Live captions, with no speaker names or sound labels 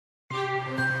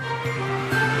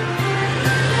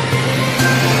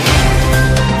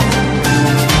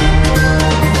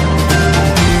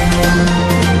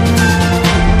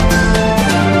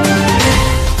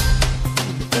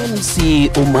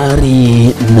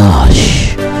Omari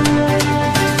Nash.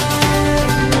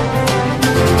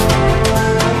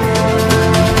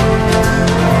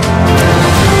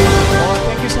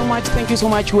 Thank you so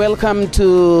much. Welcome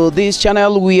to this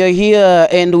channel. We are here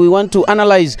and we want to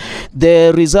analyze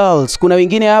the results. Kuna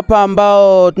wengine hapa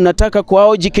ambao tunataka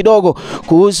kuwaoji kidogo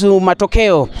kuhusu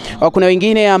matokeo. Kuna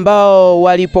wengine ambao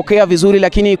walipokea vizuri,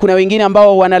 lakini kuna wengine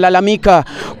ambao wanalalamika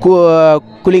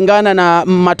kulingana na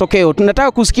matokeo.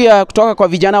 Tunataka kusikia kutoka kwa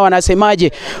vijana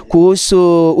wanasemaje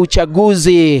kuhusu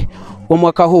uchaguzi wa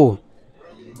mwaka huu.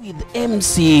 With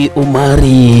MC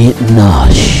Omari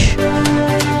Nash.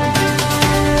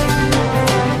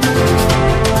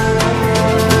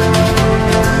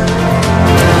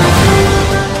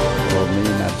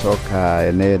 Toka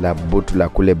eneo la Butula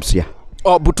kule Busia.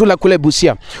 Butula kule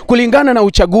Busia. Kulingana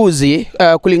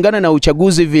na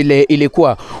uchaguzi vile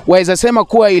ilikuwa, waweza sema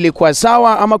kuwa ilikuwa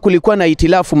sawa ama kulikuwa na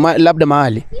itilafu labda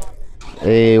mahali?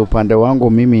 Upande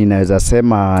wangu mimi naweza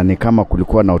sema ni kama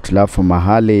kulikuwa na itilafu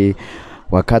mahali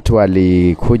wakati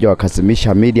walikuja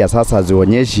wakasimisha media sasa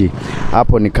zionyeshi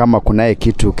hapo, ni kama kunaye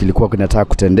kitu kilikuwa kinataka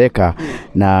kutendeka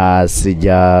na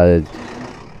sija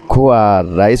kuwa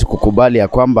rais kukubali ya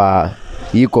kwamba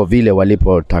iko vile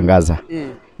walipotangaza.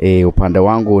 Upande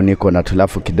wangu niko na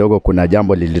tulafu kidogo, kuna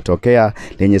jambo lilitokea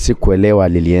lenye sikuelewa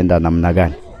lilienda namna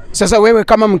gani. Sasa wewe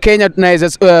kama Mkenya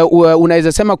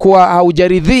unaweza sema kuwa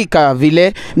haujaridhika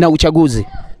vile na uchaguzi?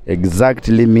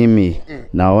 Exactly, mimi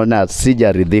naona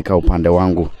sijaridhika upande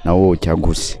wangu na huo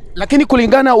uchaguzi. Lakini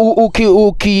kulingana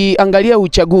ukiangalia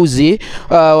uchaguzi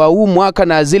wa huu mwaka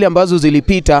na zile ambazo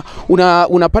zilipita,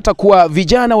 unapata kuwa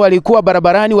vijana walikuwa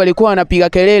barabarani, walikuwa wanapiga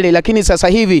kelele, lakini sasa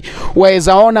hivi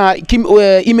wawezaona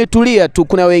imetulia tu.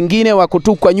 Kuna wengine wako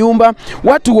tu kwa nyumba,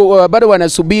 watu bado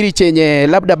wanasubiri chenye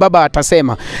labda baba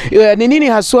atasema. Ni nini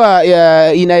haswa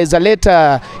inaweza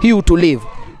leta hii utulivu?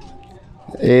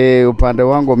 Upande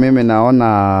wangu mimi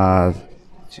naona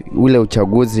ule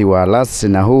uchaguzi wa last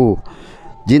na huu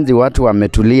jinsi watu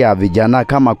wametulia, vijana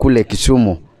kama kule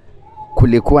Kisumu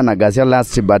kulikuwa na ghasia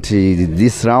last, but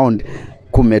this round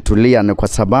kumetulia ni kwa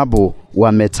sababu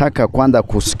wametaka kwanza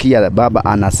kusikia baba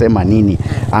anasema nini,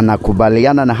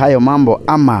 anakubaliana na hayo mambo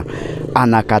ama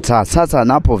anakataa. Sasa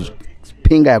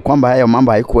anapopinga ya kwamba hayo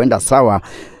mambo haikuenda sawa,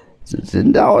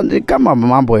 kama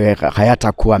mambo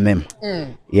hayatakuwa mema.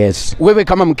 Yes. Wewe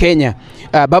kama Mkenya,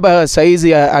 baba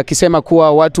saizi akisema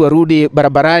kuwa watu warudi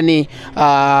barabarani,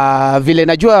 vile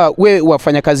najua wewe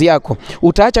wafanya kazi yako,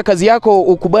 utaacha kazi yako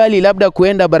ukubali labda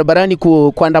kuenda barabarani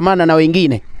kuandamana na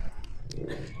wengine?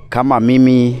 Kama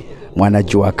mimi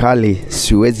mwanajua kali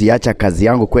siwezi acha kazi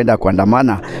yangu kwenda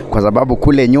kuandamana, kwa sababu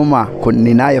kule nyuma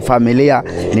ninayo familia,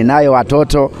 ninayo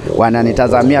watoto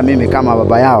wananitazamia mimi kama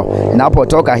baba yao.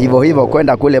 Ninapotoka hivyo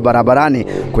kwenda kule barabarani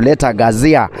kuleta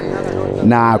ghasia,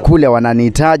 na kule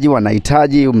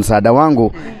wanahitaji msaada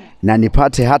wangu na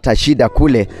nipate hata shida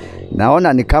kule,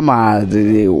 naona ni kama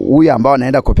huyu ambao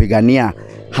naenda kupigania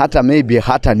hata maybe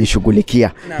hata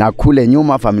nishughulikia, na kule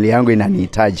nyuma familia yangu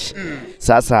inanihitaji.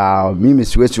 Sasa mimi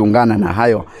siwezi ungana na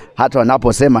hayo. Hata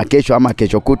wanaposema kesho ama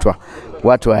kesho kutwa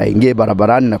watu waingie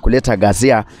barabarani na kuleta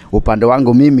ghasia, upande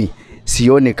wangu mimi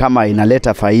sioni kama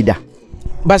inaleta faida.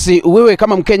 Basi wewe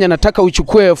kama Mkenya, nataka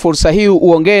uchukue fursa hii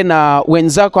uongee na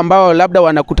wenzako ambao labda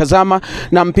wanakutazama,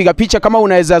 na mpiga picha kama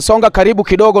unaweza songa karibu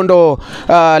kidogo ndo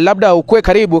labda ukue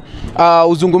karibu,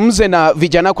 uzungumze na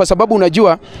vijana, kwa sababu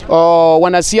unajua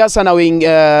wanasiasa na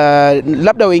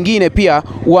labda wengine pia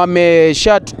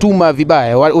wameshatuma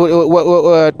vibaya.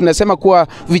 Tunasema kuwa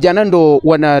vijana ndo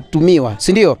wanatumiwa,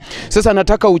 si ndio? Sasa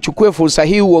nataka uchukue fursa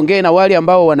hii uongee na wale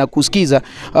ambao wanakusikiza,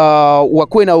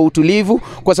 wakuwe na utulivu,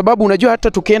 kwa sababu unajua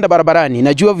hata tukienda barabarani,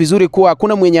 najua vizuri kuwa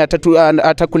hakuna mwenye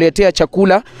atakuletea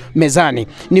chakula mezani.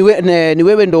 Ni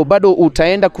wewe ndo bado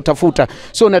utaenda kutafuta.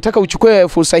 So nataka uchukue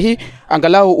fursa hii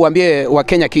angalau uambie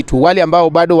Wakenya kitu, wale ambao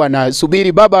bado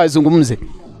wanasubiri baba azungumze.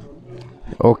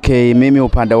 Okay, mimi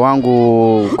upande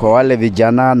wangu kwa wale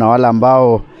vijana na wale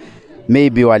ambao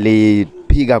maybe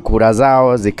walipiga kura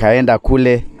zao zikaenda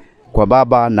kule kwa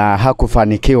baba na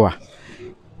hakufanikiwa,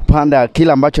 panda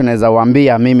kila ambacho naweza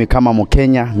waambia mimi kama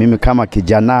Mkenya, mimi kama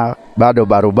kijana bado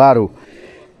barubaru,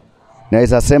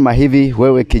 naweza sema hivi: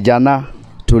 wewe kijana,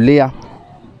 tulia.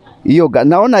 Hiyo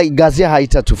naona ghasia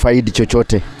haitatufaidi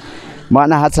chochote,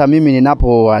 maana hata mimi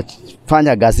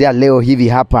ninapofanya ghasia leo hivi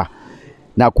hapa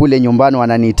na kule nyumbani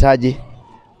wananihitaji,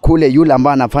 kule yule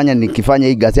ambaye anafanya nikifanya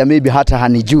hii ghasia maybe hata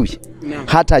hanijui.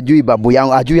 Hata hajui babu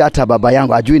yangu, hajui hata baba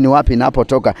yangu, hajui ni wapi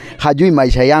napotoka, hajui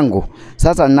maisha yangu.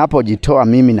 Sasa ninapojitoa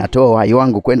mimi, natoa uhai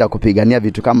wangu kwenda kupigania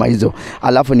vitu kama hizo,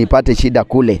 alafu nipate shida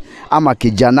kule, ama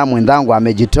kijana mwenzangu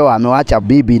amejitoa, amewacha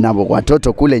bibi na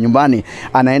watoto kule nyumbani,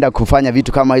 anaenda kufanya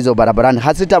vitu kama hizo barabarani,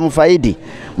 hasitamfaidi.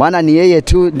 Maana ni yeye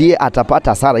tu ndiye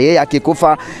atapata hasara. Yeye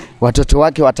akikufa, watoto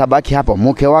wake watabaki hapo,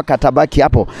 mke wake atabaki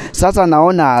hapo. Sasa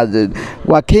naona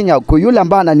Wakenya, kwa yule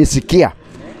ambaye ananisikia,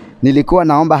 nilikuwa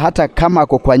naomba hata kama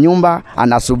ako kwa nyumba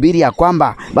anasubiri ya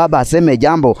kwamba baba aseme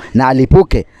jambo na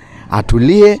alipuke,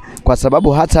 atulie, kwa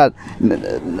sababu hata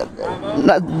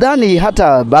nadhani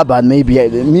hata baba maybe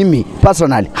mimi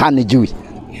personally hanijui.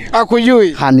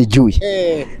 Hakujui? Hanijui.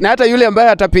 Na hata yule ambaye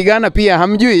atapigana pia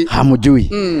hamjui? Hamjui.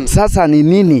 Sasa ni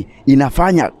nini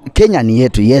inafanya? Kenya ni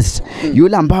yetu, yes.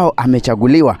 Yule ambao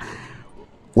amechaguliwa,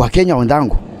 Wakenya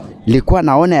wenzangu, nilikuwa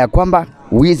naona ya kwamba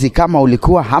wizi kama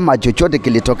ulikuwa ama chochote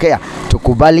kilitokea,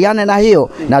 tukubaliane na hiyo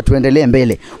na tuendelee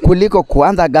mbele, kuliko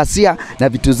kuanza ghasia na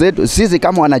vitu zetu. Sisi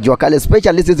kama wanajua kale,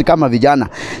 especially sisi kama vijana,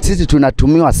 sisi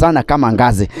tunatumiwa sana kama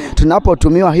ngazi.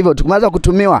 Tunapotumiwa hivyo, tukianza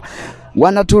kutumiwa,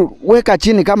 wanatuweka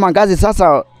chini kama ngazi.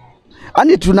 Sasa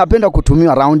ani tunapenda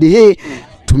kutumiwa. Raundi hii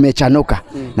tumechanuka,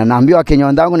 na naambia Wakenya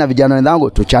wenzangu na vijana wenzangu,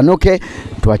 tuchanuke,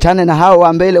 tuachane na hao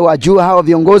wa mbele, wajua hao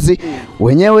viongozi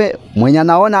wenyewe. Mwenye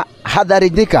anaona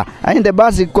hadharidhika aende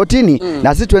basi kotini,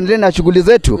 na sisi tuendelee na shughuli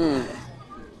zetu.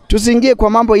 Tusiingie kwa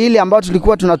mambo ile ambayo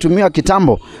tulikuwa tunatumiwa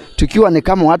kitambo, tukiwa ni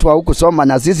kama watu wa huku soma,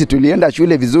 na sisi tulienda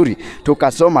shule vizuri,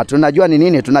 tukasoma, tunajua ni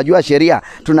nini, tunajua sheria,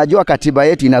 tunajua katiba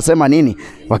yetu inasema nini.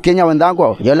 Wakenya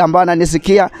wenzangu, yule ambao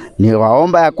ananisikia, ni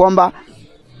waomba ya kwamba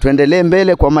tuendelee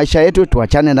mbele kwa maisha yetu,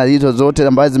 tuachane na hizo zote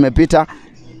ambazo zimepita.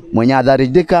 Mwenye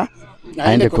adharidika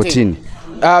aende kotini.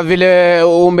 Vile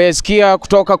umesikia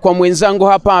kutoka kwa mwenzangu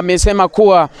hapa, amesema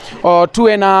kuwa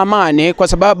tuwe na amani, kwa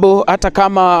sababu hata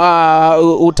kama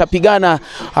utapigana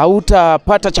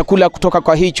hautapata chakula kutoka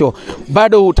kwa hicho,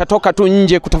 bado utatoka tu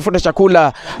nje kutafuta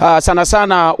chakula, sana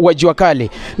sana wa jua kali.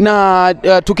 Na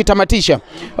tukitamatisha,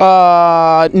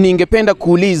 ningependa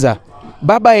kuuliza,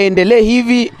 baba aendelee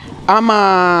hivi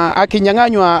ama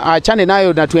akinyang'anywa achane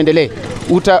nayo na tuendelee?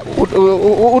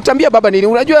 Utambia baba nini?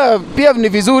 Unajua pia ni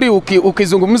vizuri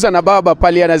ukizungumza na baba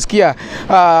pale anasikia,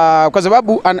 kwa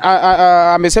sababu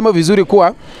amesema vizuri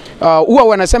kuwa huwa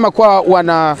wanasema kuwa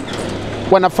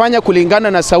wanafanya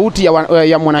kulingana na sauti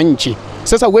ya mwananchi.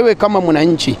 Sasa wewe kama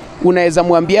mwananchi unaweza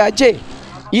mwambiaje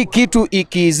hii kitu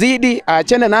ikizidi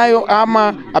achane nayo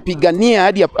ama apiganie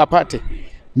hadi apate?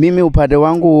 Mimi upande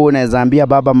wangu naweza ambia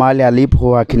baba mahali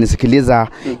alipo akinisikiliza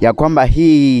ya kwamba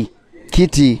hii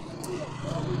kiti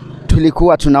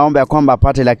tulikuwa tunaomba ya kwamba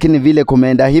apate, lakini vile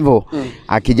kumeenda hivyo,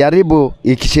 akijaribu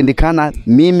ikishindikana,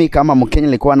 mimi kama Mkenya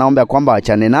nilikuwa naomba ya kwamba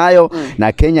achane nayo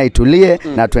na Kenya itulie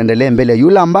na tuendelee mbele.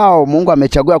 Yule ambao Mungu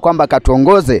amechagua kwamba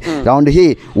katuongoze raundi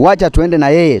hii, wacha tuende na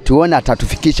yeye, tuone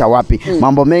atatufikisha wapi.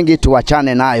 Mambo mengi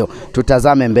tuachane nayo,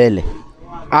 tutazame mbele.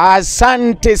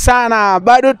 Asante sana.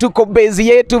 Bado tuko bezi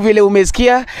yetu vile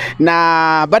umesikia,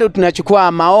 na bado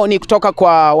tunachukua maoni kutoka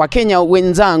kwa Wakenya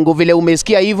wenzangu vile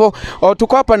umesikia hivyo.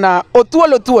 Tuko hapa na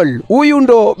Otuol. Huyu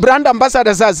ndo brand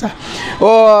ambassador sasa,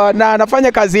 na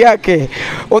anafanya kazi yake.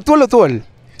 Otuol,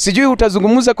 sijui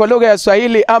utazungumza kwa lugha ya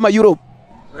Swahili ama Europe?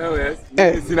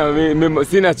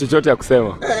 Sina chochote ya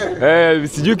kusema.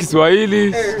 Sijui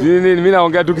Kiswahili, mimi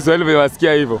naongea tu Kiswahili vile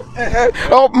wasikia hivyo.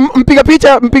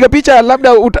 Mpiga picha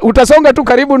labda utasonga tu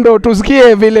karibu ndo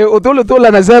tusikie vile Otuol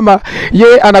anasema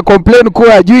ana complain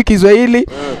kuwa hajui Kiswahili,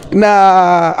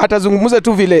 na atazungumza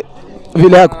tu vile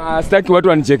yako. Sitaki watu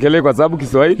wanichekelee kwa sababu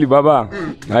Kiswahili baba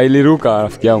hailiruka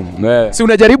rafiki yangu. Si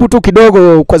unajaribu tu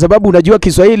kidogo kwa sababu unajua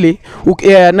Kiswahili.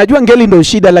 Najua ngeli ndio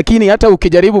shida, lakini hata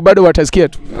ukijaribu bado watasikia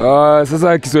tu.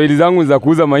 Sasa Kiswahili zangu za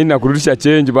kuuza mahindi na kurudisha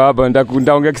change baba,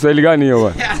 nitaongea Kiswahili gani hiyo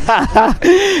bwana?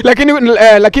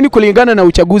 Lakini kulingana na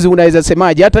uchaguzi unaweza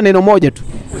semaje hata neno moja tu?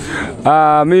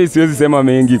 Mimi siwezi sema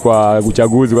mengi kwa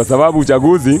uchaguzi, kwa sababu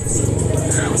uchaguzi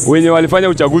wenye walifanya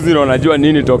uchaguzi ndio wanajua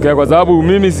nini tokea, kwa sababu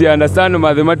mimi si understand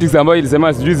mathematics ambayo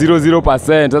ilisema sijui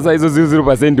 00%. Sasa hizo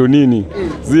 00% ndio nini?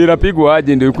 Zinapigwa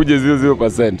aje ndio ikuje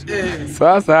 00%?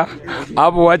 Sasa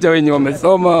hapo wacha wenye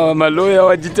wamesoma maloya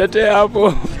wajitetea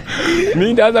hapo.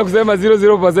 Mimi ndaanza kusema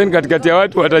 00% katikati ya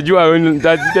watu watajua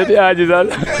nitajitetea aje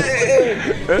sasa.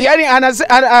 Yani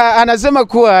anasema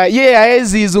kuwa yeye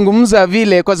haezi zungumza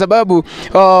vile kwa sababu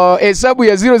hesabu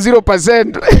ya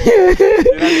 00%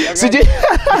 sijui.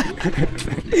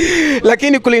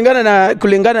 Lakini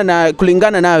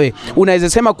kulingana nawe unaweza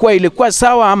sema kuwa ilikuwa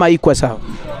sawa ama haikuwa sawa?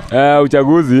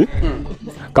 Uchaguzi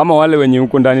kama wale wenye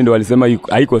huko ndani ndio walisema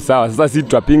haiko sawa. Sasa sisi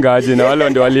tutapinga aje na wale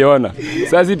ndio waliona.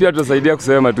 Sasa sisi pia tutasaidia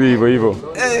kusema tu hivyo.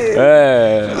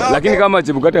 Lakini kama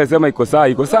Chebukati alisema iko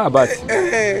sawa basi.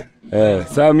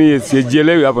 Sasa mimi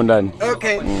sijielewi hapo ndani.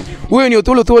 Okay. Huyo ni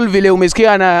Thul vile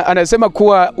umesikia anasema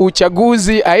kuwa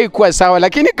uchaguzi haikuwa sawa,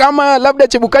 lakini kama labda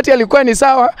Chebukati alikuwa ni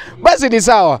sawa, basi ni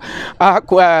sawa.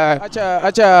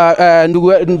 Acha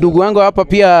ndugu wangu hapa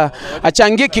pia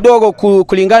achangie kidogo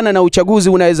kulingana na uchaguzi.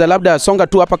 Unaweza labda songa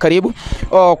tu hapa karibu.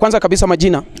 Kwanza kabisa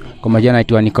majina. Kwa majina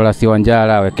naitwa Nicholas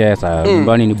Wanjala Wekesa,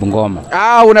 nyumbani ni Bungoma.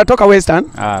 Unatoka Western?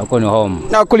 Huko ni home.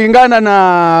 Na kulingana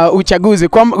na uchaguzi,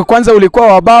 kwanza ulikuwa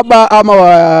wa baba ama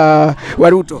wa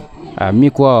Ruto? Mimi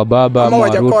kwa wa baba ama wa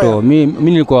Ruto.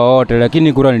 Mimi nilikuwa wote,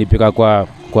 lakini kura nilipika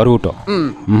kwa Ruto.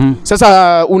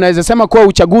 Sasa unaweza sema kuwa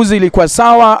uchaguzi ilikuwa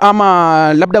sawa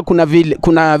ama labda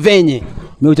kuna venye?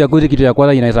 Mimi uchaguzi kitu ya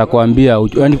kwanza inaweza kuambia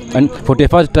for the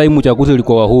first time uchaguzi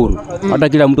ulikuwa huru. Hata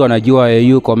kila mtu anajua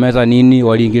yuko meza nini,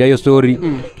 waliingilia hiyo story.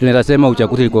 Tunaweza sema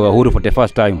uchaguzi ulikuwa huru for the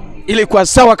first time. Ilikuwa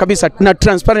sawa kabisa na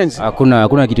transparency.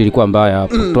 Hakuna kitu ilikuwa mbaya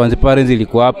hapo. Transparency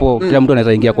ilikuwa hapo. Kila mtu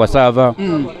anaweza ingia kwa server,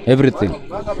 everything.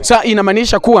 Sasa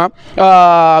inamaanisha kuwa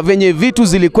venye vitu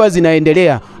zilikuwa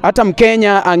zinaendelea, hata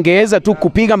Mkenya angeweza tu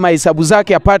kupiga mahesabu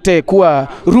zake apate kuwa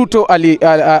Ruto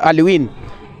aliwin.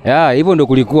 Hivyo ndio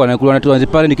kulikuwa na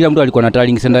transparent, kila mtu alikuwa na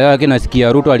tallying center yake.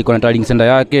 Nasikia Ruto alikuwa na tallying center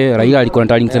yake, Raila alikuwa na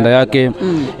tallying center yake,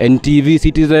 NTV,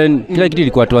 Citizen, kila kitu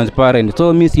ilikuwa transparent.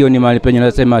 So mimi sioni mahali penye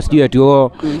nasema sijui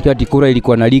ati kura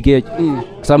ilikuwa na leakage,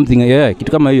 something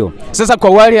kitu kama hiyo. Sasa kwa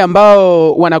wale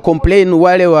ambao wana complain,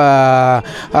 wale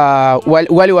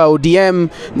wa ODM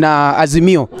na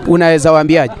Azimio, unaweza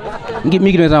waambiaje?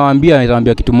 Mimi naweza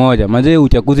waambia kitu moja. Manze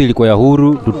uchaguzi ilikuwa ya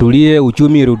huru, tutulie,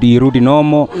 uchumi irudi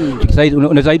nomo.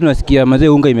 Sasa tunasikia manze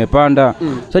unga imepanda.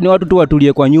 Sasa ni watu tu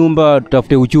watulie kwa nyumba,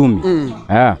 tutafute uchumi.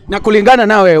 Na kulingana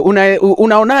nawe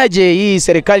unaonaje hii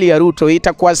serikali ya Ruto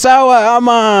itakuwa sawa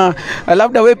ama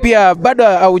labda wewe pia bado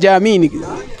haujaamini?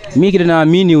 Mimi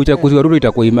naamini uchaguzi wa Ruto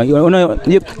itakuwa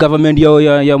government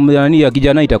ya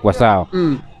kijana itakuwa sawa.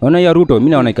 Ona ya Ruto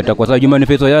mimi naona itakuwa sawa,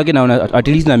 manifesto yake naona at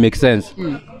least na make sense.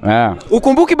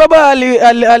 Ukumbuki baba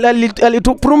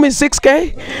alipromise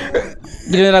 6K?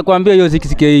 Ndio nakwambia hiyo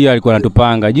 6K hiyo alikuwa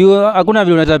anatupanga. Juu hakuna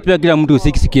vile unatapia kila mtu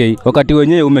 6K wakati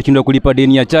wenyewe umeshindwa kulipa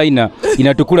deni ya China,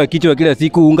 inatukula kichwa kila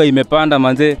siku, unga imepanda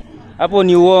manze. Hapo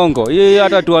ni uongo. Yeye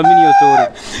hata tuamini hiyo story.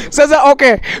 Sasa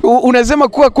okay, unasema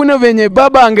kuwa kuna venye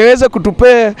baba angeweza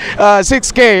kutupea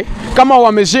 6K kama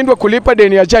wameshindwa kulipa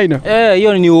deni ya China?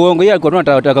 Hiyo ni uongo. Yeye alikuwa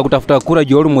anataka kutafuta kura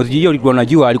juu almost hiyo alikuwa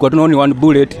anajua, alikuwa tu only one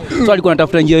bullet. So alikuwa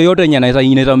anatafuta njia yote yenye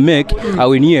inaweza make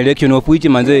awini election of which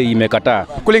manze imekataa.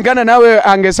 Kulingana nawe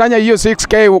angesanya hiyo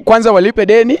 6K kwanza walipe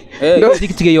deni? Hiyo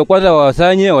 6K hiyo kwanza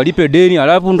wasanye walipe deni,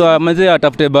 alafu ndo manze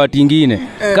atafute bahati nyingine.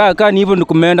 Kama ni hivyo ndo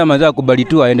kumeenda manze akubali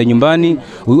tu aende nyumbani.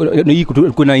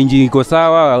 Kuna inji iko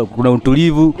sawa, kuna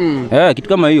utulivu, kitu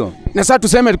kama hiyo. Na sasa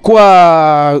tuseme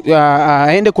kuwa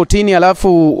aende kotini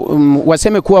alafu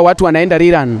waseme kuwa watu wanaenda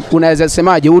rerun, unaweza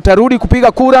semaje? Utarudi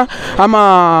kupiga kura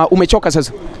ama umechoka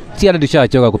sasa? Si hata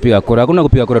tushachoka kupiga kura. Hakuna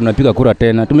kupiga kura, tunapiga kura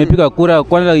tena. Tumepiga kura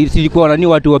kwanza, ilikuwa nani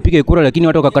watu wapige kura, lakini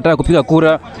watu wakakataa kupiga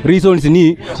kura. Reasons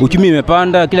ni uchumi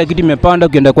imepanda, kila kitu imepanda,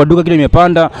 ukienda kwa duka kile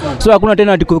imepanda. So hakuna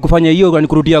tena kufanya hiyo, ni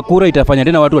kurudia kura itafanya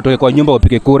tena watu watoke kwa nyumba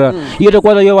wapige kura. Hiyo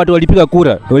kwanza hiyo watu walipiga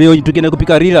kura. Wale tukienda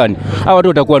kupiga rerun, hao watu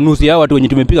watakuwa nusu ya watu wenye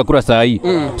tumepiga kura saa hii.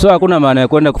 So hakuna maana ya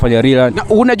kwenda kufanya rerun.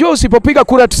 Unajua usipopiga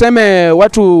kura tuseme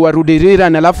watu warudi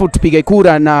rerun alafu tupige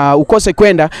kura na ukose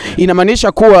kwenda,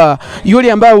 inamaanisha kuwa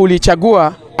yule ambaye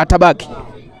ulichagua atabaki,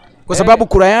 kwa sababu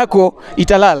kura yako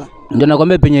italala. Ndio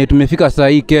nakwambia penye tumefika saa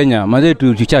hii Kenya, manze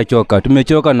tumechoka.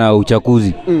 Tumechoka na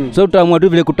uchaguzi. So tutaamua tu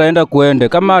vile kutaenda kuende.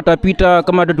 Kama atapita,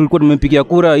 kama hata tulikuwa tumempigia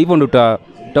kura, hivyo ndo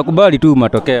tutakubali tu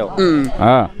matokeo.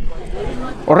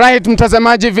 Alright,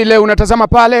 mtazamaji, vile unatazama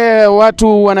pale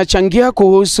watu wanachangia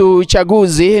kuhusu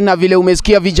uchaguzi na vile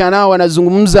umesikia vijana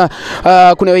wanazungumza.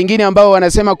 Kuna wengine ambao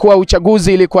wanasema kuwa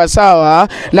uchaguzi ilikuwa sawa,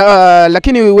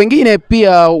 lakini wengine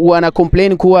pia wana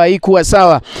complain kuwa haikuwa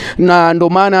sawa, na ndo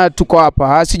maana tuko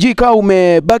hapa. Sijui kama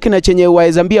umebaki na chenye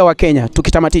waezambia wa Kenya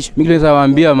tukitamatisha. Mimi naweza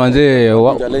waambia manze,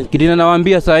 kitina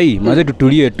nawaambia saa hii manze,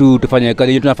 tutulie tu, tufanye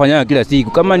kazi tunafanya kila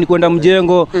siku. Kama ni kwenda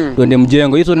mjengo, tuende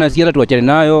mjengo. Hizo na siasa tuachane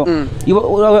nayo.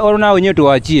 Wana wenyewe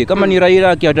tuachie. Kama ni Raila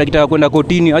akitaka kwenda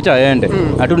kotini, acha aende.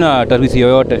 Hatuna tatizo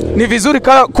yoyote. Ni vizuri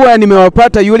kuwa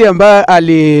nimewapata yule ambaye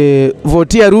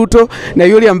alivotia Ruto na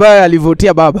yule ambaye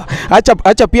alivotia baba.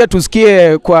 Acha pia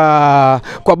tusikie kwa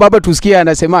baba, tusikie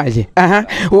anasemaje.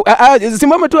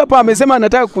 Simama tu hapa, amesema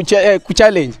anataka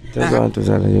kuchallenge.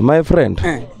 My friend,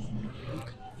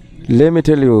 let me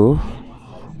tell you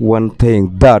one thing,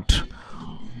 that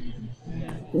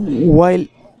while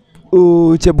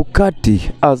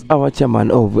Chebukati, as our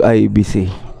chairman of IEBC,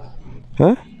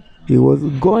 he was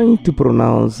going to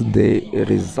pronounce the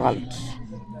result.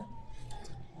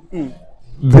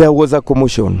 There was a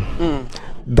commotion.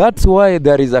 That's why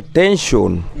there is a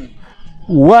tension.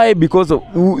 Why? Because of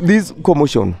this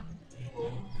commotion.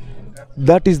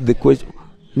 That is the question.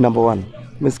 Number one.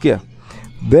 Meskia.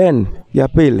 Then,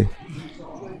 Yapele,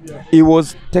 he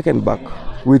was taken back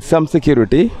with some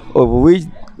security, of which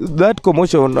that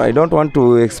commotion, I don't want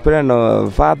to explain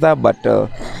further, but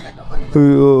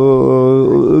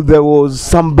there was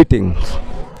some beating.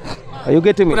 Are you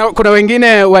getting me? Kuna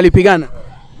wengine walipigana?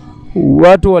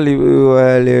 Watu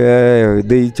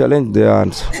they challenge the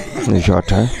answer. Ni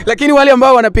short, Lakini wale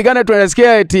ambao wanapigana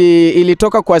tunasikia eti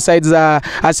ilitoka kwa side za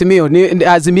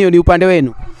Azimio ni upande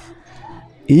wenu.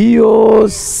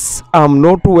 Yes, I'm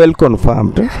not well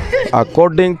confirmed.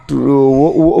 According to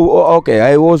okay,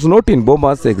 I was not in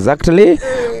Bomas exactly,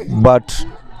 but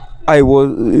I was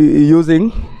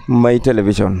using my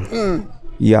television.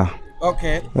 Yeah.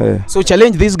 Okay. So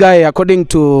challenge this guy according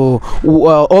to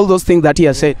all those things that he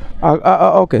has said.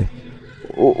 Okay.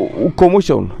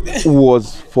 Commotion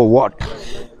was for what?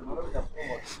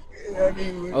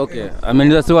 Okay.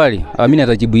 Ameniza swali. Mimi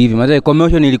natajibu hivi. Maana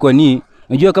commotion ilikuwa ni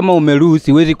unajua kama umeruhusi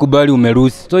siwezi kubali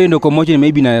umeruhusi. So hiyo ndio commotion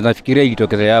maybe nafikiria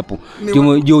ilitokezea hapo.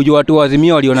 Juu watu wa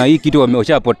Azimio waliona hii kitu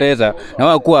wameshapoteza na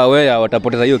wao kuwa aware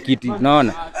watapoteza hiyo kiti.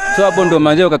 Unaona? So hapo ndio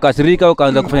manzee wakakasirika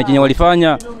wakaanza kufanya chenye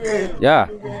walifanya. Yeah.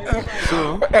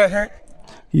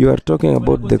 You are talking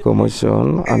about the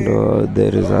commotion and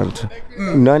the result.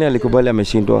 Nani alikubali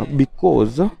ameshindwa?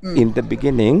 Because in the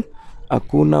beginning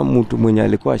hakuna mtu mwenye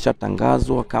alikuwa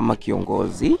ashatangazwa kama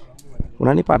kiongozi.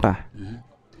 Unanipata?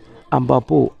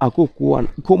 Ambapo hakukuwa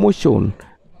commotion,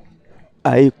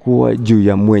 haikuwa juu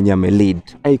ya mwenye amelead,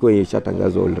 haikuwa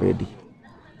ishatangazwa already.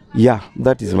 Yeah,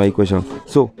 that is my question.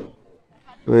 So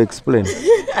explain.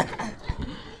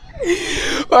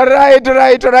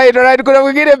 Alright. Kuna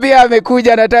mwingine pia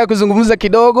amekuja anataka kuzungumza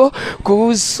kidogo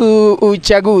kuhusu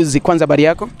uchaguzi. Kwanza habari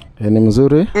yako? Ni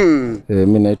mzuri.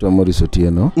 Mimi naitwa Omari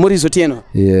Sotieno. Omari Sotieno?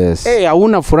 Yes.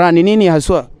 Hauna furaha ni nini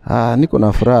haswa? Niko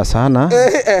na furaha sana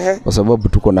kwa sababu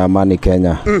tuko na amani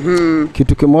Kenya.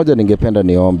 Kitu kimoja ningependa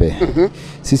niombe.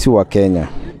 Sisi wa Kenya.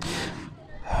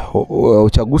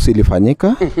 Uchaguzi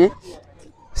ilifanyika.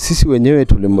 Sisi wenyewe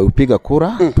tulipiga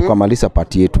kura, tukamaliza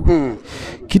pati yetu.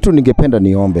 Kitu ningependa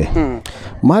niombe.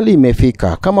 Mali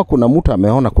imefika, kama kuna mtu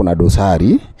ameona kuna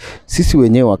dosari, sisi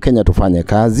wenyewe wa Kenya tufanye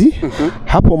kazi.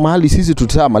 Hapo mali sisi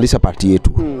tutamaliza pati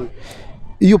yetu.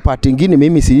 Hiyo pati nyingine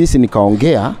mimi sisi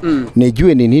nikaongea,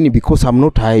 nijue ni nini because I'm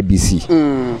not IEBC.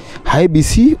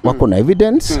 IEBC wako na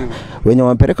evidence, wenye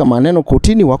wamepeleka maneno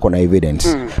kotini wako na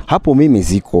evidence. Hapo mimi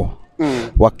ziko.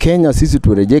 Wa Kenya sisi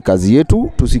turejee kazi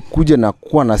yetu, tusikuje na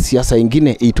kuwa na siasa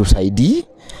nyingine itusaidie.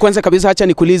 Kwanza kabisa acha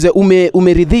nikuulize,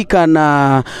 umeridhika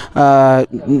na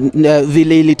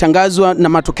vile ilitangazwa na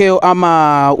matokeo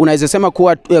ama unaweza sema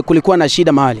kuwa kulikuwa na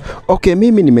shida mahali? Okay,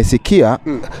 mimi nimesikia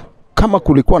kama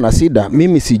kulikuwa na shida,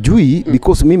 mimi sijui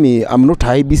because mimi I'm not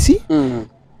IEBC.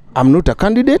 I'm not a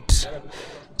candidate.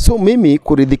 So mimi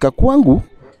kuridhika kwangu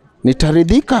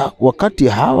nitaridhika wakati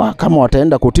hawa kama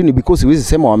wataenda kotini because siwezi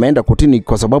sema wameenda kotini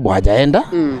kwa sababu hajaenda.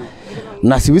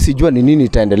 Na siwezi jua ni nini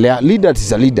itaendelea. Leaders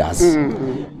is a leaders.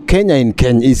 Kenya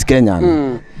is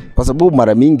Kenyan. Kwa sababu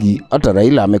mara mingi hata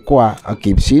Raila amekuwa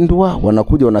akishindwa,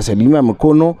 wanakuja wanasalimia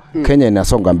mkono, Kenya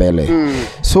inasonga mbele.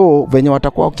 So venye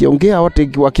watakuwa wakiongea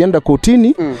wakienda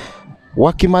kotini,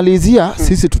 wakimalizia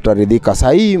sisi tutaridhika.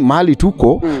 Sasa hii mahali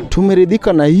tuko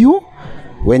tumeridhika na hiyo,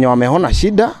 wenye wameona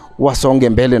shida wasonge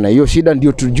mbele na hiyo shida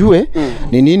ndio tujue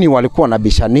ni nini walikuwa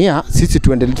nabishania, sisi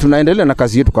tunaendelea na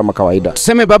kazi yetu kama kawaida.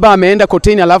 Tuseme baba ameenda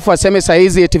kotini alafu aseme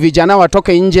saizi eti vijana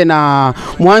watoke nje na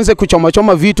mwanze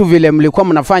kuchoma vitu vile mlikuwa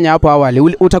mnafanya hapo awali,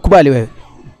 utakubali wewe?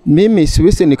 Mimi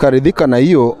siwezi nikaridhika na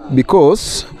hiyo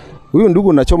because huyu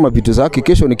ndugu nachoma vitu zake,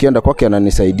 kesho nikienda kwake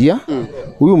ananisaidia.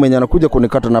 Huyu mwenye anakuja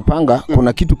kunikata na panga,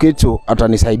 kuna kitu kesho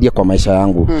atanisaidia kwa maisha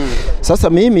yangu. Sasa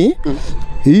mimi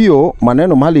hiyo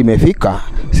maneno mali imefika,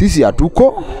 sisi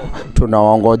hatuko,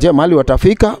 tunawaongojea mali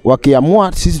watafika,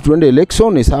 wakiamua sisi tuende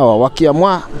election ni sawa,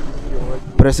 wakiamua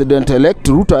President elect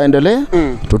Ruto aendelee,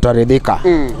 tutaridhika.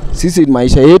 Sisi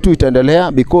maisha yetu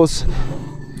itaendelea because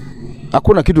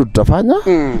hakuna kitu tutafanya.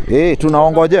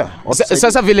 Tunaongojea.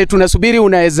 Sasa vile tunasubiri,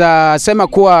 unaweza sema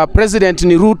kuwa president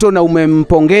ni Ruto na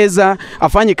umempongeza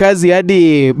afanye kazi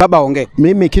hadi baba aongee?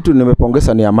 Mimi kitu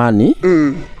nimepongeza ni amani.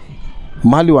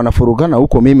 Mali wanafurugana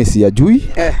huko mimi siyajui.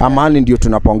 Amani ndio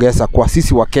tunapongeza kwa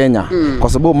sisi wa Kenya. Kwa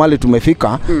sababu mali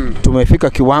tumefika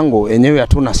kiwango enyewe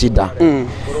hatuna shida.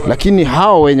 lakini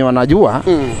hao wenye wanajua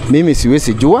mimi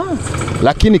siwezi jua,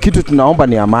 lakini kitu tunaomba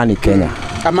ni amani Kenya.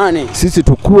 Amani. Sisi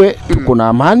tuko na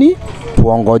amani,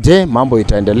 tuongoje mambo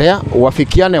itaendelea,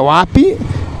 wafikiane wapi?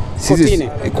 Sisi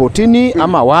kotini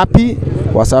ama wapi,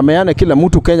 wasameane kila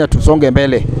mtu Kenya, tusonge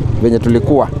mbele venye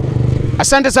tulikuwa.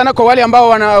 Asante sana kwa wale ambao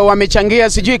wamechangia.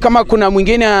 Sijui kama kuna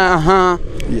mwingine.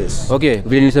 Yes. Okay,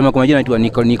 vile nilisema kwa majina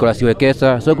naitwa Nicholas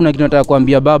Wekesa. So kuna kitu nataka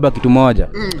kuambia baba kitu moja.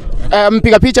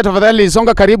 Mpiga picha tafadhali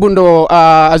songa karibu ndo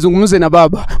azungumze na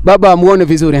baba. Baba amuone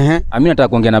vizuri Mimi nataka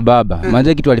kuongea na baba.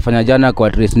 Manze kitu alifanya jana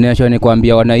kwa Trace Nation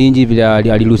kuambia wananchi vile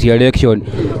alilusi election.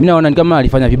 Mimi naona ni kama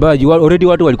alifanya vibaya. Already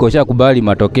watu walikosha kubali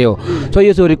matokeo. So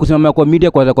hiyo story kusimama kwa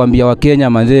media kwanza kuambia wa Kenya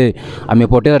manze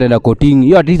amepoteza tena kotini.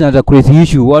 Hiyo at least anaanza crazy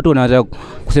issue. Watu wanaanza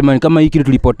kusema ni kama hii kitu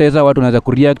tulipoteza, watu wanaanza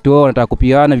kureact, wao wanataka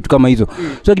kupiana vitu kama hizo.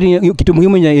 So kitu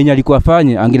muhimu yenye alikuwa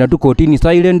afanye, angeenda tu kotini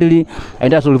silently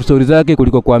aenda solve story zake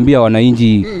kuliko kuambia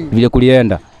wananchi vile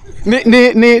kulienda.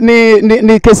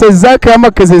 Ni kesi zake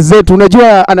ama kesi zetu.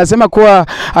 Unajua anasema kuwa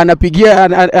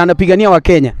anapigania wa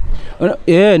Kenya.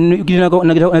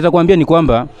 Naweza kuambia ni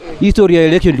kwamba history ya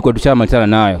election ilikuwa tushamalizana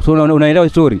nayo. So unaelewa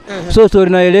story. So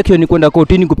story na election ni kwenda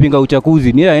kotini kupinga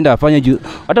uchaguzi. Ni aenda afanye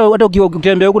hata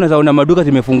ukitembea huko unaona maduka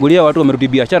zimefungulia, watu wamerudi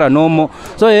biashara nomo.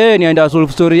 So ni aenda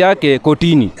solve story yake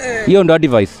kotini. Hiyo ndo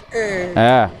advice.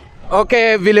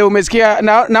 Okay, vile umesikia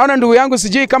naona ndugu yangu,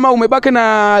 sijui kama umebaki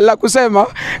na la kusema.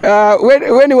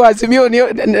 We ni Waazimio,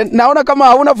 naona kama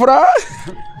hauna furaha.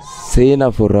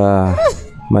 Sina furaha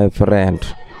my friend.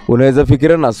 Unaweza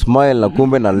fikiria na smile na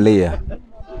kumbe na lia.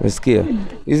 Umesikia?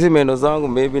 Hizi meno zangu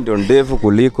maybe ndio ndefu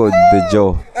kuliko the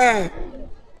jaw.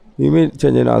 Mimi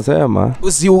chenye nasema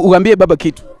uambie baba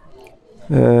kitu.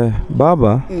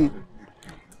 Baba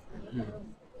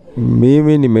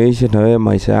mimi nimeishi na wewe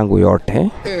maisha yangu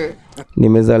yote.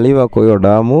 Nimezaliwa kwa hiyo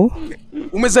damu.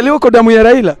 Umezaliwa kwa damu ya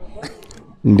Raila?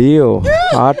 Ndio.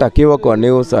 Hata kiwa kwa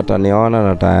news ataniona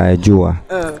na atajua.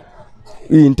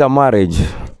 Intermarriage.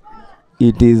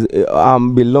 It is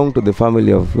belong to the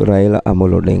family of Raila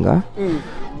Amolo Odinga.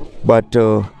 But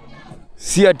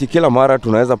si ati kila mara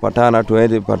tunaweza patana,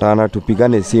 tuende patana,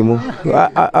 tupigane simu.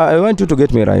 I want you to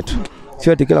get me right.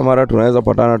 Si ati kila mara tunaweza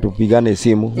patana, tupigane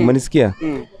simu. Umenisikia?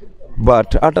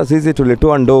 But hata sisi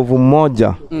tulitoa ndovu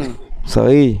moja.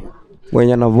 Sahi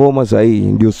mwenye anavoma sahi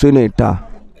ndio senator.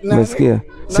 Umesikia?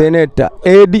 Senator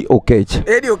Eddie Okech.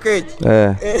 Eddie Okech.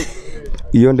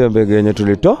 Hiyo ndio mbege yenye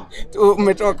tulitoa.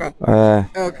 Umetoka.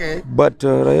 Okay. But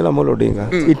Raila Amolo Odinga,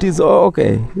 it is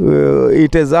okay.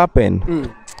 It has happened.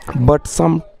 But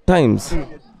sometimes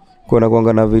kuna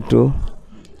kuanga na vitu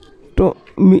to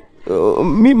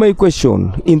me my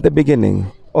question in the beginning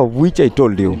of which I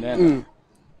told you.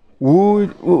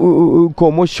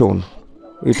 Commotion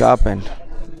it happened.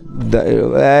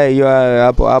 You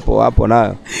are hapo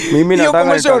nayo. Mimi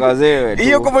nataka nitakazewe tu.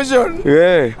 Hiyo commotion.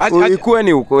 Ikuwe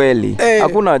ni ukweli.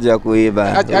 Hakuna haja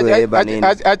kuiba.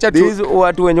 Acha tu. These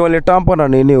watu wenye walitampa na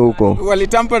nini huko.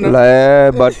 Walitampa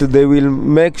na. But they will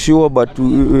make sure but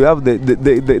we have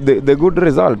the good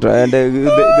result and the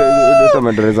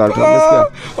determined result.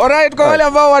 Alright, kwa wale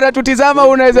ambao wanatutizama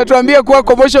unaweza tuambia kuwa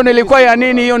commotion ilikuwa ya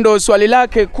nini? Hiyo ndo swali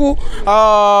lake kuu.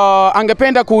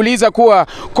 Angependa kuuliza kuwa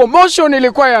commotion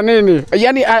ilikuwa ya nini?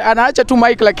 Yaani anaacha tu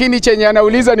mic lakini chenye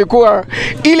anauliza ni kuwa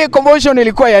ile commotion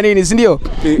ilikuwa ya nini, si ndio?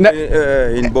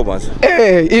 In Bomas.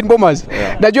 In Bomas.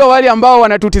 Najua wale ambao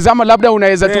wanatutizama labda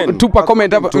unaweza tupa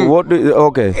comment hapa.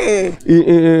 Okay.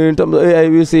 In terms of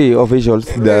IBC officials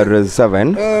there are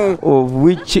 7 of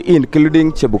which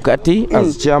including Chebukati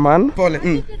as chairman.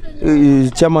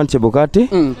 Chairman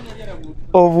Chebukati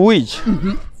of which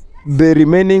the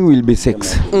remaining will be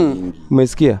 6.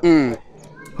 Umesikia?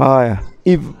 Haya.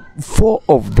 If 4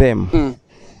 of them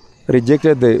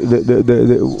rejected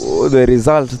the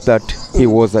result that he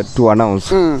was to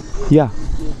announce,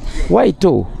 why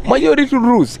two? Majority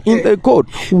rules in the court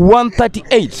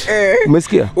 138.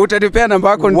 Umesikia? Utanipea namba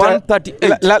yako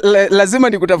 138. Lazima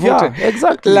nikutafute.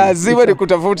 Exactly. Lazima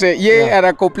nikutafute. Yeye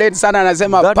ana complain sana,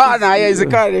 anasema pana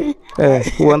haiwezekani.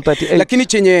 138. Lakini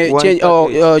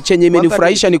chenye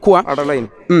imenifurahisha ni kuwa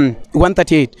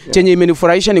 138. Chenye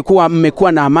imenifurahisha ni kuwa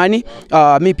mmekuwa na amani.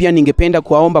 Mimi pia ningependa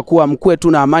kuwaomba kuwa mkue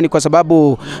tu na amani kwa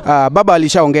sababu baba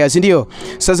alishaongea, si ndio?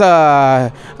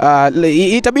 Sasa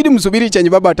itabidi msubiri chenye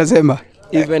baba atasema.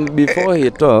 Even before he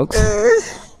talks,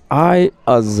 I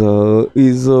as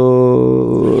his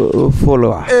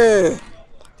follower,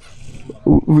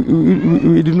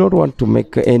 we do not want to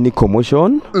make any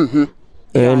commotion.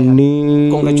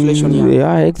 Congratulations.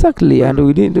 Yeah, exactly. And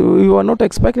we were not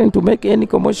expecting to make any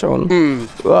commotion.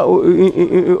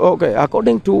 Okay,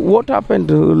 according to what happened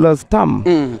last time.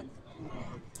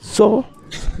 So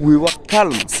We were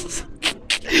calm.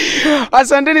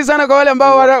 Asanteni sana kwa wale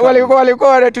ambao walikuwa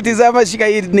wanatutizama. Shika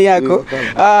hii ni yako.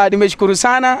 Nimeshukuru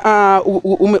sana.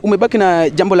 Umebaki na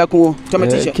jambo la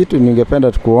kutamatisha. Kitu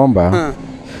ningependa tukuomba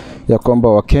ya kwamba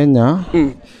Wakenya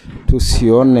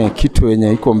tusione kitu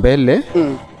yenye iko mbele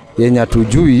yenye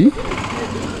hatujui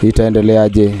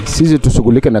itaendeleaje. Sisi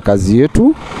tushughulike na kazi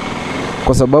yetu,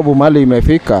 kwa sababu mali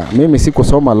imefika. Mimi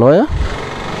sikusoma lawyer,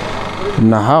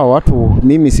 na hawa watu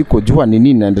mimi sikujua nini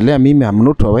inaendelea. Mimi am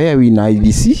not aware in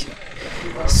IBC,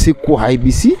 siku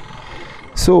IBC.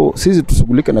 So sisi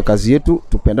tushughulike na kazi yetu,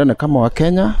 tupendane kama wa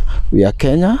Kenya. We are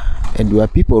Kenya and we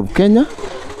are people of Kenya,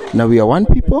 na we are one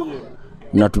people,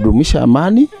 na tudumisha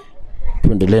amani,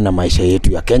 tuendelee na maisha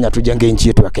yetu ya Kenya, tujenge nchi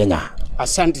yetu ya Kenya.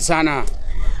 Asante sana.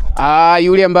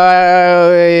 Yule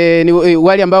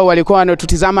wale ambao walikuwa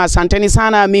wanatutizama, asanteni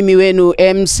sana. Mimi wenu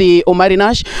MC Omari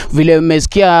Nash. Vile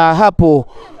mmesikia hapo,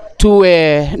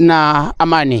 tuwe na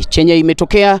amani. Chenye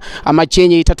imetokea ama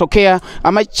chenye itatokea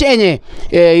ama chenye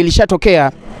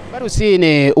ilishatokea, bado si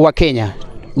ni wa Kenya.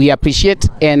 We appreciate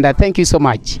and thank you so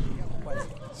much.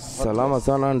 Salama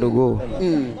sana ndugu.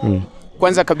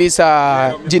 Kwanza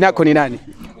kabisa, jina lako ni nani?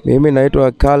 Mimi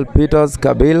naitwa Carl Peters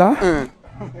Kabila.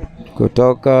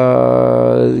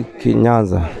 Kutoka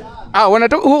Kinyanza.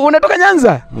 Unatoka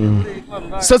Nyanza?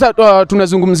 Sasa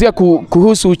tunazungumzia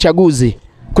kuhusu uchaguzi.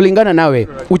 Kulingana nawe,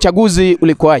 uchaguzi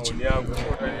ulikuwaje?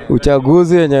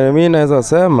 Uchaguzi yenye mimi naweza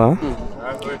sema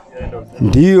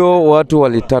ndio watu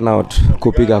wali turn out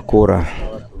kupiga kura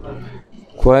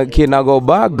kwa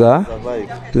kinagobaga,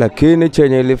 lakini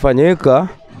chenye ilifanyika,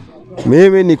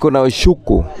 mimi niko na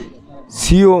ushuku,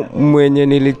 sio mwenye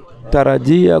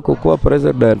nilitarajia kukuwa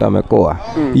president amekuwa.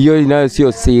 Hiyo inayo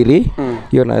sio siri.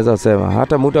 Hiyo naweza sema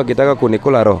hata mtu akitaka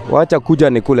kunikula roho, wacha kuja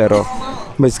nikule roho.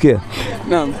 Umesikia?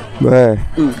 Naam.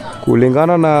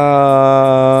 Kulingana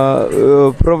na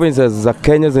provinces za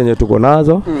Kenya zenye tuko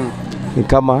nazo ni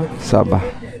kama 7.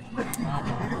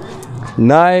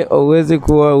 Naye uwezi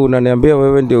kuwa unaniambia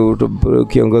wewe ndio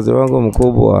kiongozi wangu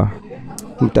mkubwa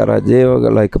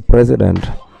mtarajiwa like president,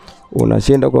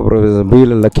 unashinda kwa province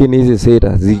mbili, lakini hizi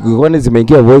sita kwani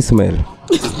zimeingia voicemail.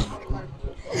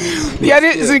 Yaani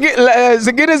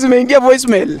zingine zimeingia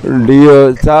voicemail.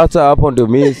 Ndio sasa hapo ndio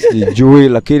mimi sijui,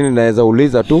 lakini naweza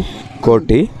uliza tu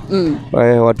koti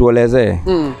watu waelezee.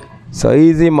 Sasa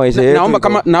hizi maisha yetu,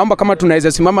 naomba kama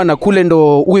tunaweza simama na kule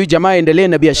ndo huyu jamaa endelee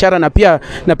na biashara na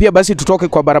pia basi tutoke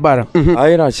kwa barabara.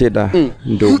 Haina shida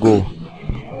ndugu.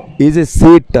 Hizi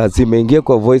sita zimeingia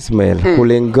kwa voicemail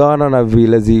kulingana na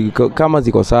vile kama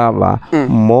ziko 7.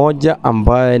 Mmoja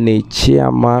ambaye ni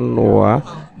chairman wa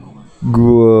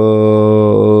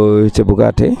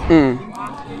Chebukati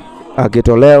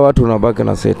akitolewa, tunabaki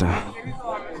na 6.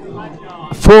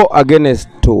 4 against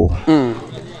 2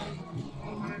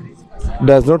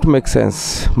 does not make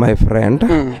sense my friend.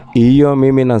 Hiyo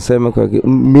mimi nasema kwa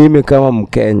mimi kama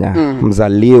Mkenya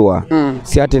mzaliwa,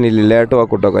 si ati nililetwa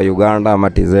kutoka Uganda ama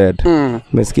TZ.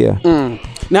 Umesikia?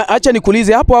 Na acha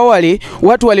nikuulize, hapo awali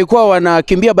watu walikuwa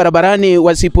wanakimbia barabarani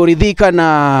wasiporidhika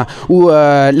na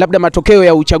labda matokeo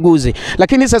ya uchaguzi,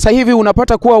 lakini sasa hivi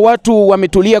unapata kuwa watu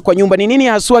wametulia kwa nyumba. Ni nini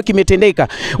haswa kimetendeka?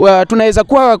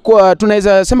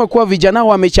 Tunaweza sema kuwa vijana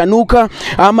wamechanuka,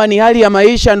 ama ni hali ya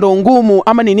maisha ndo ngumu,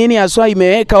 ama ni nini haswa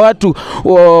imeweka watu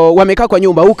wamekaa kwa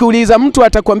nyumba? Ukiuliza mtu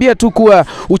atakwambia tu kuwa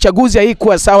uchaguzi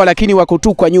haikuwa sawa, lakini wako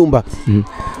tu kwa nyumba.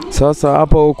 Sasa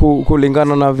hapo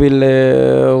kulingana na vile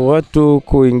watu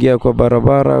kuingia kwa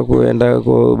barabara kuenda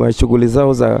kwa shughuli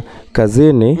zao za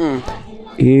kazini,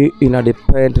 ina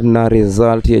depend na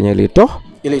result yenye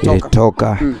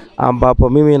ilitoka. Ambapo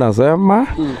mimi nasema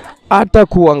hata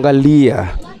kuangalia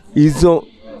hizo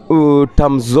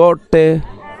tam zote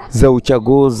za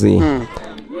uchaguzi,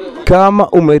 kama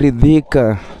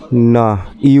umeridhika na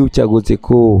hii uchaguzi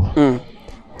kuu,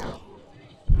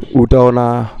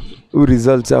 utaona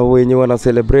results au wenye wana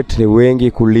celebrate ni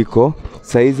wengi kuliko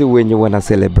saizi wenye wana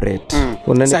celebrate.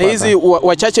 Saizi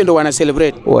wachache ndo wana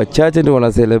celebrate. Wachache ndo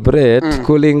wana celebrate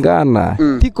kulingana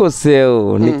tiko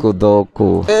seo niko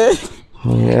dhoku.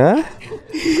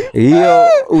 Hiyo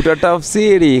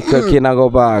utatafsiri kwa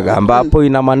kinagobaga, ambapo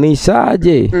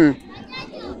inamaanishaje?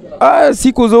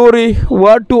 Siku nzuri,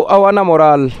 watu hawana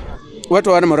moral.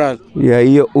 Ya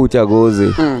hiyo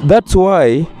uchaguzi. That's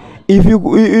why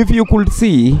if you could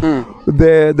see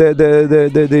the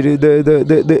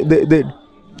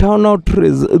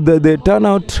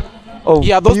turnout of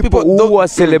people who were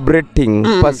celebrating,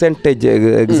 percentage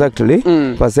exactly,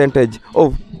 percentage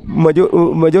of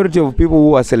majority of people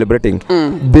who were celebrating,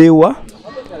 they were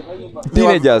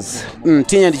teenagers.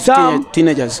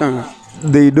 Teenagers.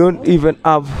 They don't even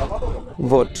have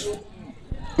vote.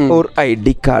 or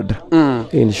ID card,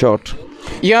 in short.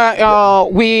 Yeah,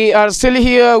 we are still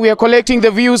here. We are collecting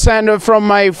the views, and from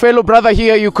my fellow brother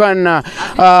here, you can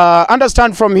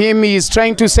understand from him. He is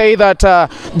trying to say that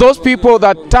those people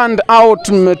that turned out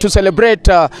to celebrate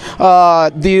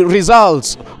the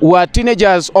results were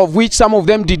teenagers, of which some of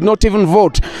them did not even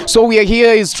vote. So we are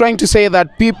here is trying to say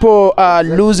that people are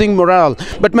losing morale.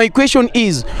 But my question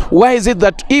is, why is it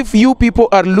that if you people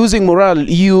are losing morale,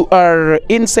 you are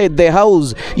inside the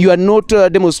house, you are not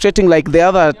demonstrating like the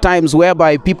other times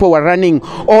whereby people were running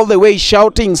all the way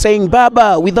shouting, saying,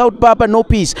 Baba, without Baba, no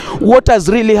peace. What has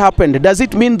really happened? Does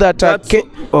it mean that...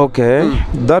 okay,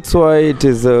 that's why it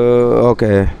is,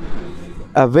 okay,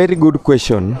 a very good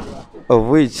question, of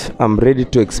which I'm ready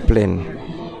to explain.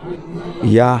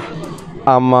 Yeah,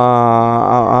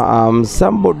 I'm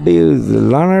somebody who's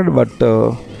learned, but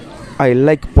I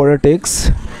like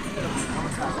politics,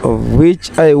 of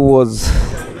which I was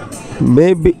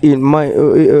maybe in my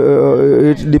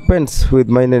it depends with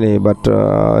my name, but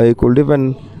I could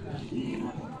even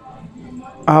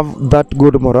have that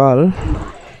good morale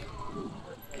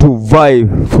to vie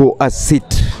for a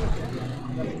seat,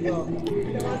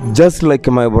 just like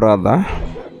my brother,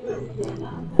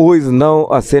 who is now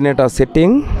a senator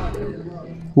sitting,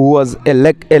 who was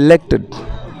elected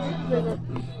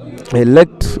Eddie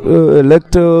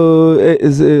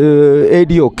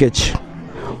Okech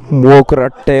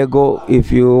Mokratego,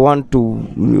 if you want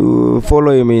to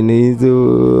follow him in his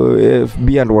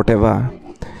FB and whatever.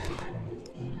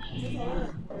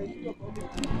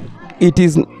 It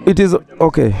is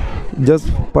okay. Just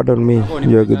pardon me.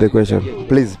 You get the question.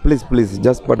 Please,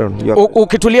 just pardon.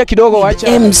 Ukitulia kidogo wacha.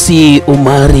 MC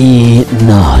Omari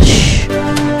Nash.